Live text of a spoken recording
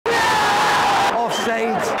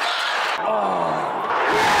offside. Oh.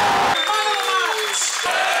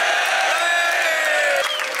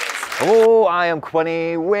 Hello, I am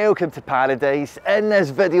Quinny, welcome to Paradise. In this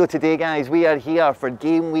video today guys, we are here for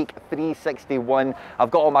game week 361. I've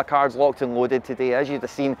got all my cards locked and loaded today. As you've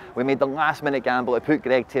seen, we made the last minute gamble to put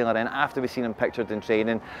Greg Taylor in after we've seen him pictured in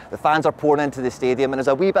training. The fans are pouring into the stadium and there's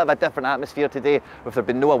a wee bit of a different atmosphere today with there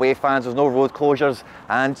been no away fans, there's no road closures,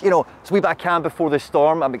 and you know, it's a wee bit of calm before the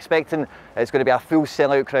storm. I'm expecting it's going to be a full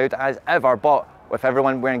sellout crowd as ever, but with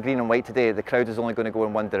everyone wearing green and white today, the crowd is only going to go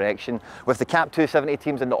in one direction. With the Cap 270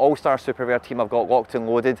 teams and the All-Star Super Rare team I've got locked and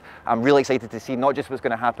loaded, I'm really excited to see not just what's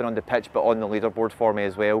going to happen on the pitch, but on the leaderboard for me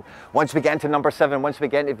as well. Once we get into number 7, once we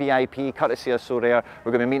get into VIP, courtesy of Sorare,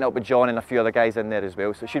 we're going to be meeting up with John and a few other guys in there as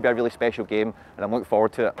well. So it should be a really special game, and I'm looking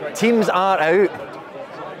forward to it. Teams are out.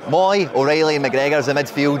 Mooy, O'Reilly and McGregor's the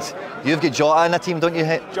midfield. You've got Jota in the team, don't you?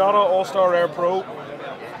 Jota, All-Star Rare Pro.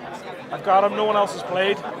 I've got him, no one else has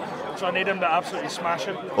played. So I need him to absolutely smash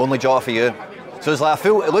it. Only Jota for you. So it's like a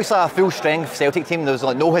full, it looks like a full strength Celtic team. There's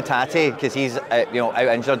like no Hatate because he's out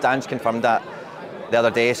injured. Dan's confirmed that the other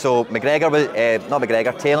day. So McGregor was not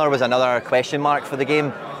McGregor. Taylor was another question mark for the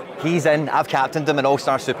game. He's in. I've captained him in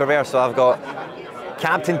All-Star Super Rare. So I've got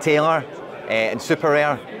Captain Taylor in Super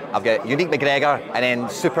Rare. I've got Unique McGregor and then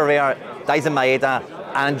Super Rare Daizen Maeda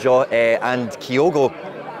and Kyogo.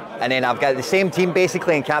 And then I've got the same team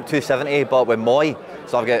basically in Cap 270 but with Mooy.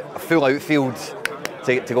 So I've got a full outfield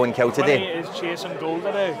to go and kill today. Quinny is chasing goal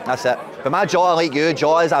today. That's it. But my Jota, like you,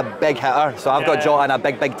 Jota is a big hitter. So I've got Jota in a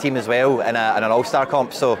big team as well in an All-Star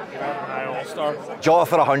comp. So All-Star. Jota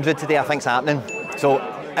for 100 today I think's happening. So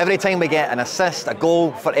every time we get an assist, a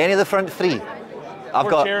goal for any of the front three, we've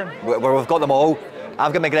got them all.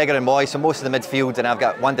 I've got McGregor and Mooy, so most of the midfield, and I've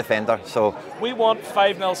got one defender. So we want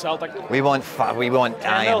 5-0 Celtic. We want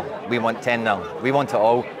 10-0. We want 10-0. We want it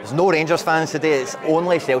all. There's no Rangers fans today. It's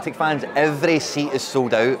only Celtic fans. Every seat is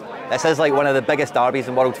sold out. This is like one of the biggest derbies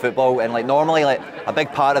in world football, and like normally, like a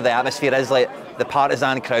big part of the atmosphere is like the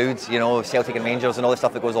partisan crowds, you know, Celtic and Rangers and all the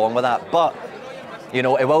stuff that goes along with that. But you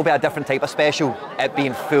know, it will be a different type of special. It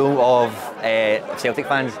being full of Celtic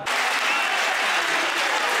fans.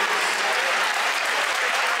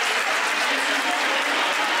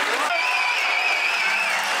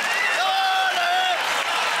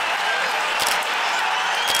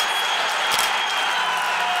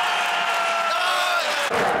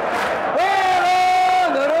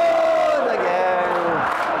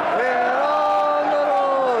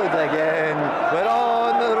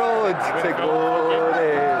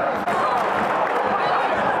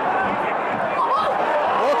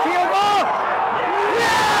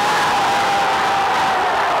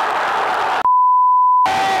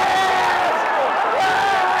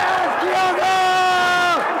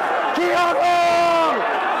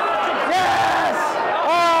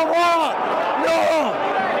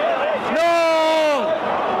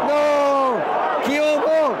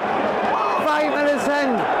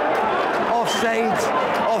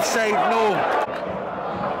 Offside, no.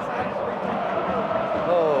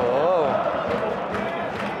 Oh,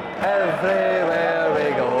 everywhere we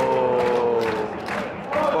go.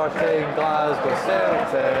 Sporting Glasgow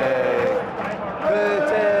Celtic,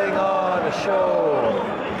 putting on a show.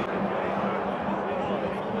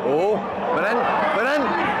 Oh, we're in,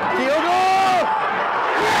 Kyogo!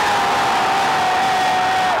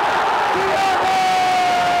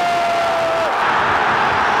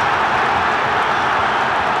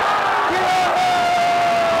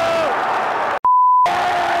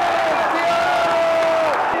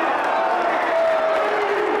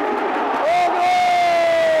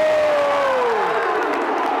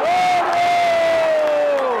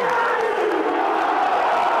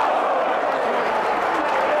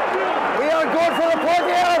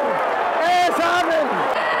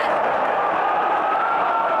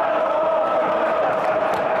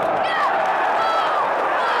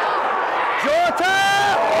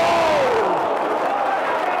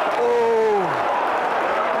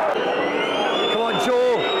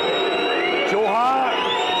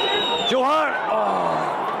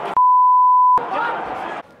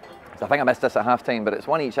 I think I missed this at half-time, but it's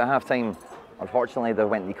one each at half-time. Unfortunately, they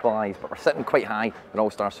went and equalised, but we're sitting quite high in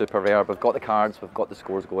All-Star Super Rare. We've got the cards, we've got the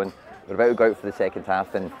scores going. We're about to go out for the second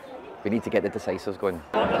half, and we need to get the decisives going.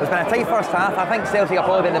 It's been a tight first half. I think Celtic have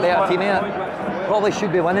probably been the better team in it. Probably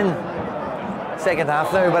should be winning. Second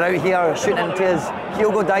half now, we're out here shooting into his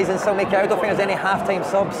Kyogo Daizen still make it. I don't think there's any half-time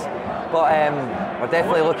subs, but we're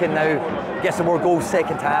definitely looking now to get some more goals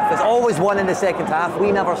second half. There's always one in the second half.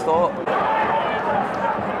 We never stop.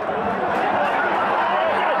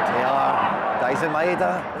 Daizen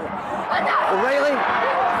Maeda, O'Reilly,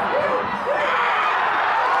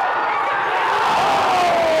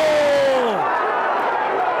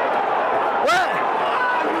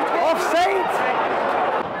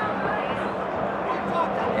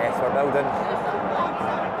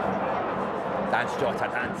 Dance, Jota,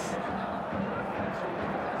 dance.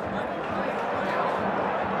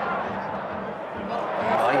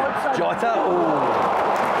 Right. Jota,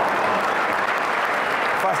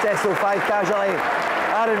 first SO5 casualty.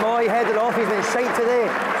 Aaron Mooy headed off, he's been shite today.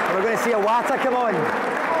 We're going to see a Wata come on.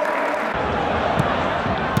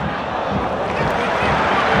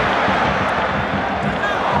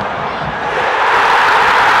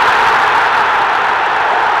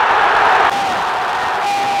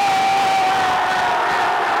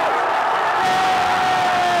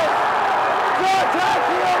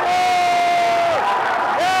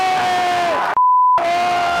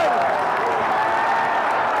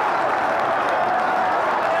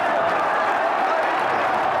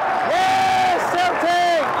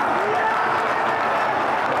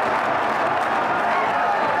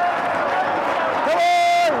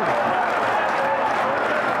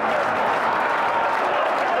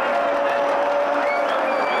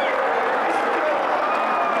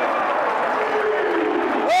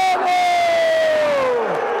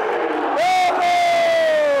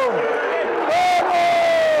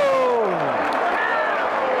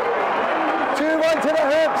 To the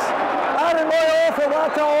hoops, Aaron Mooy off,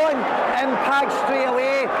 Wata on, impact straight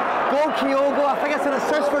away, go Kyogo, I think it's an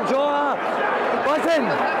assist for Jota, listen.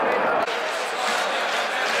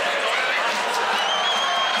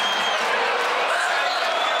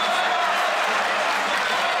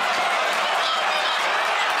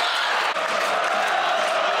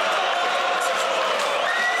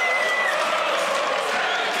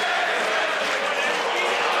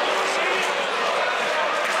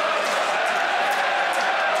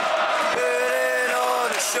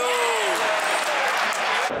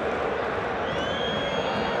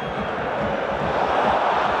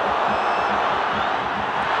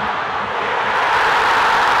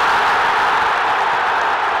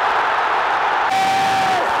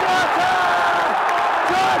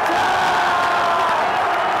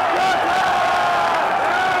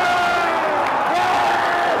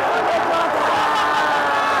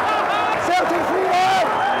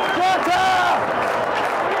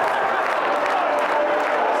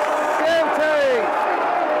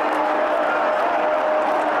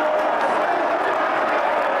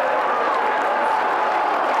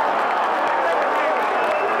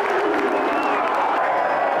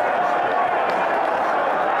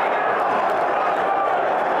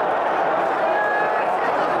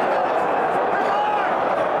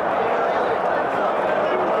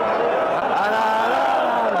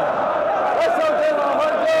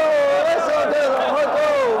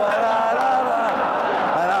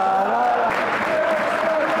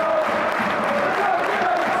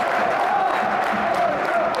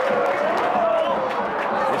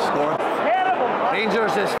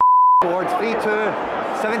 Rangers just scored 3-2,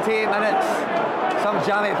 78 minutes. Some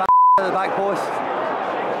jammy back to the back post.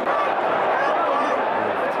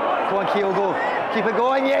 Go on, Kyogo. Keep it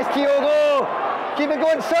going, yes, Kyogo! Keep it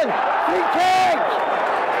going, son! Free kick!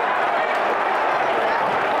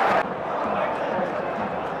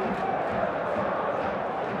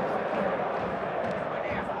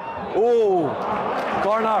 Oh!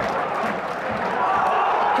 Corner!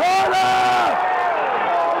 Corner!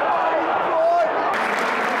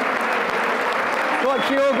 Go on,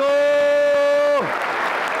 Kyogo!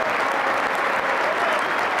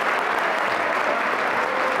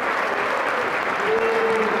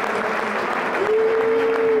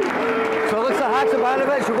 So it looks like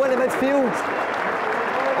Haksabanovic will go into midfield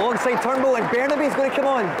alongside Turnbull, and Bernaby's going to come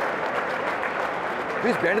on.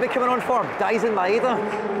 Who's Bernaby coming on for? Daizen Maeda.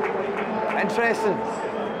 Interesting.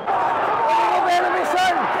 Oh, Bernaby,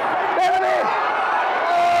 son! Bernaby!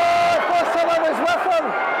 Oh, I thought someone was with him!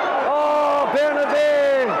 Oh, Bernaby!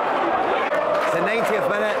 It's the 90th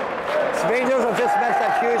minute. Rangers have just missed a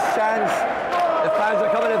huge chance. The fans are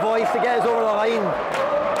coming to voice to get us over the line.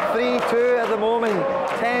 3-2 at the moment.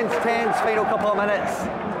 Tense, final couple of minutes.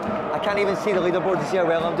 I can't even see the leaderboard to see how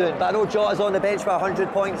well I'm doing. But I know Jota's on the bench for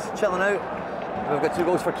 100 points, chilling out. We've got 2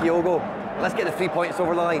 goals for Kyogo. Let's get the 3 points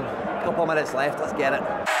over the line. A couple of minutes left, let's get it.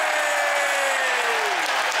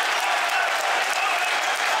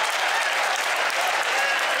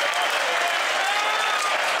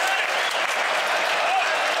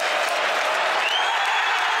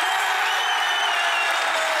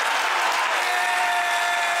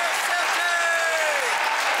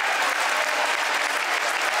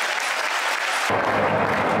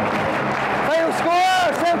 Final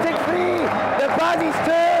score, Celtic 3, the Baddies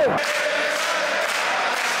 2.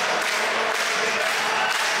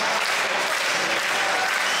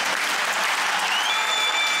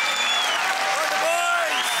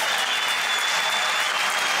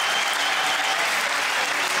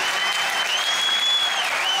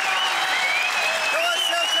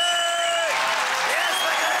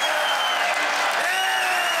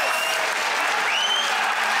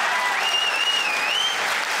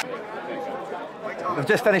 we've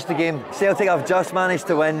just finished the game. Celtic have just managed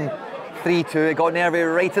to win 3-2. It got nervy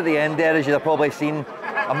right at the end there, as you've probably seen.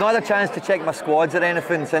 I've not had a chance to check my squads or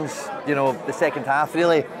anything since, you know, the second half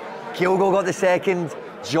really. Kyogo got the second,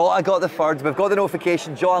 Jota got the third. We've got the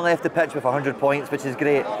notification, Jota left the pitch with 100 points, which is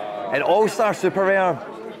great. And All-Star Super Rare,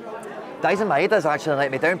 Daizen Maeda's actually let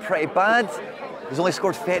me down pretty bad. He's only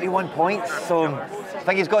scored 31 points, so I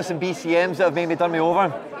think he's got some BCMs that have maybe done me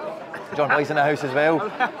over. John Boy's in the house as well.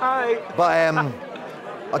 Hi. But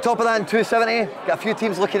on top of that, in 270, got a few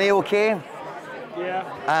teams looking A-OK. Yeah.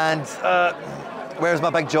 And where's my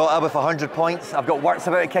big Jota with 100 points? I've got Wirtz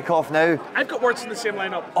about to kick off now. I've got Wirtz in the same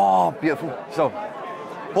lineup. Oh, beautiful. So,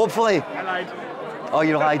 hopefully... I lied. Oh,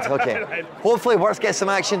 you lied, okay. I lied. Hopefully Wirtz gets some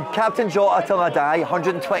action. Captain Jota till I die,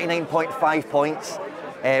 129.5 points,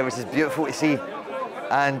 which is beautiful to see.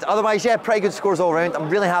 And otherwise, yeah, pretty good scores all around. I'm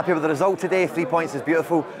really happy with the result today. 3 points is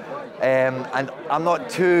beautiful. And I'm not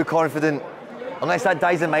too confident, unless that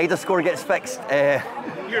Daizen Maeda score gets fixed.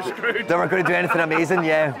 You're screwed. Then we're going to do anything amazing,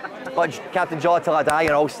 yeah. But Captain Jota till I die,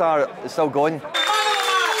 your All-Star is still going.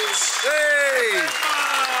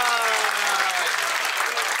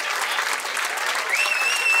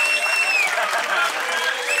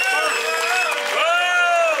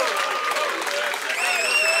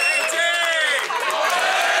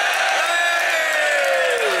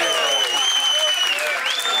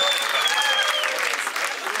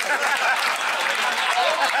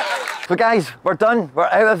 So guys, we're done. We're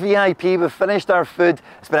out of VIP. We've finished our food.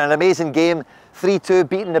 It's been an amazing game. 3-2,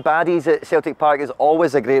 beating the baddies at Celtic Park is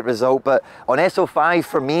always a great result, but on SO5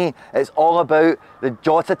 for me, it's all about the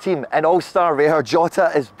Jota team. In All-Star Rare, Jota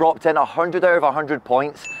has dropped in 100 out of 100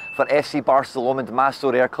 points for FC Barcelona and my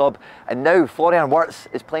Sorare club, and now Florian Wirtz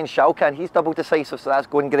is playing Schalke and he's double decisive, so that's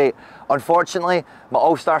going great. Unfortunately, my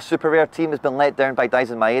All-Star Super Rare team has been let down by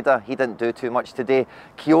Daizen Maeda. He didn't do too much today.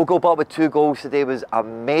 Kyogo bought with 2 goals today was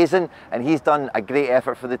amazing, and he's done a great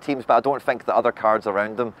effort for the teams, but I don't think the other cards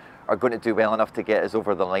around them are going to do well enough to get us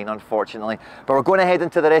over the line, unfortunately. But we're going to head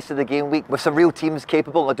into the rest of the game week with some real teams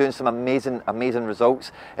capable of doing some amazing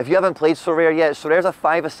results. If you haven't played Sorare yet, Sorare's a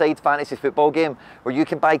 5-a-side fantasy football game where you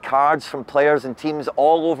can buy cards from players and teams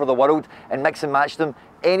all over the world and mix and match them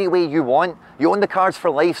any way you want. You own the cards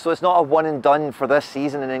for life, so it's not a one and done for this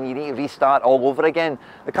season and then you need to restart all over again.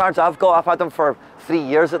 The cards I've got, I've had them for 3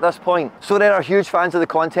 years at this point. Sorare are huge fans of the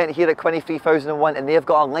content here at Quinny 3001 and they've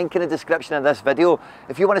got a link in the description of this video.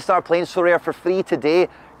 If you want to start playing Sorare for free today,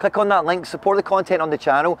 click on that link, support the content on the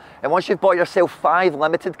channel, and once you've bought yourself 5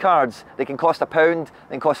 limited cards, they can cost £1,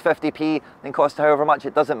 then cost 50p, then cost however much,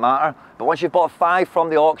 it doesn't matter. But once you've bought 5 from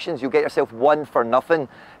the auctions, you'll get yourself 1 for nothing.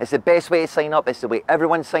 It's the best way to sign up, it's the way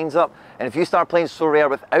everyone signs up, and if you start playing Sorare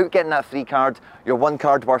without getting that free card, you're 1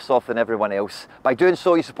 card worse off than everyone else. By doing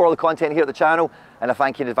so, you support the content here at the channel, and I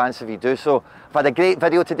thank you in advance if you do so. I've had a great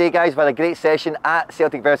video today, guys. We've had a great session at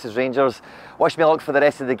Celtic versus Rangers. Wish me luck for the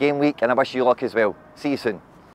rest of the game week, and I wish you luck as well. See you soon.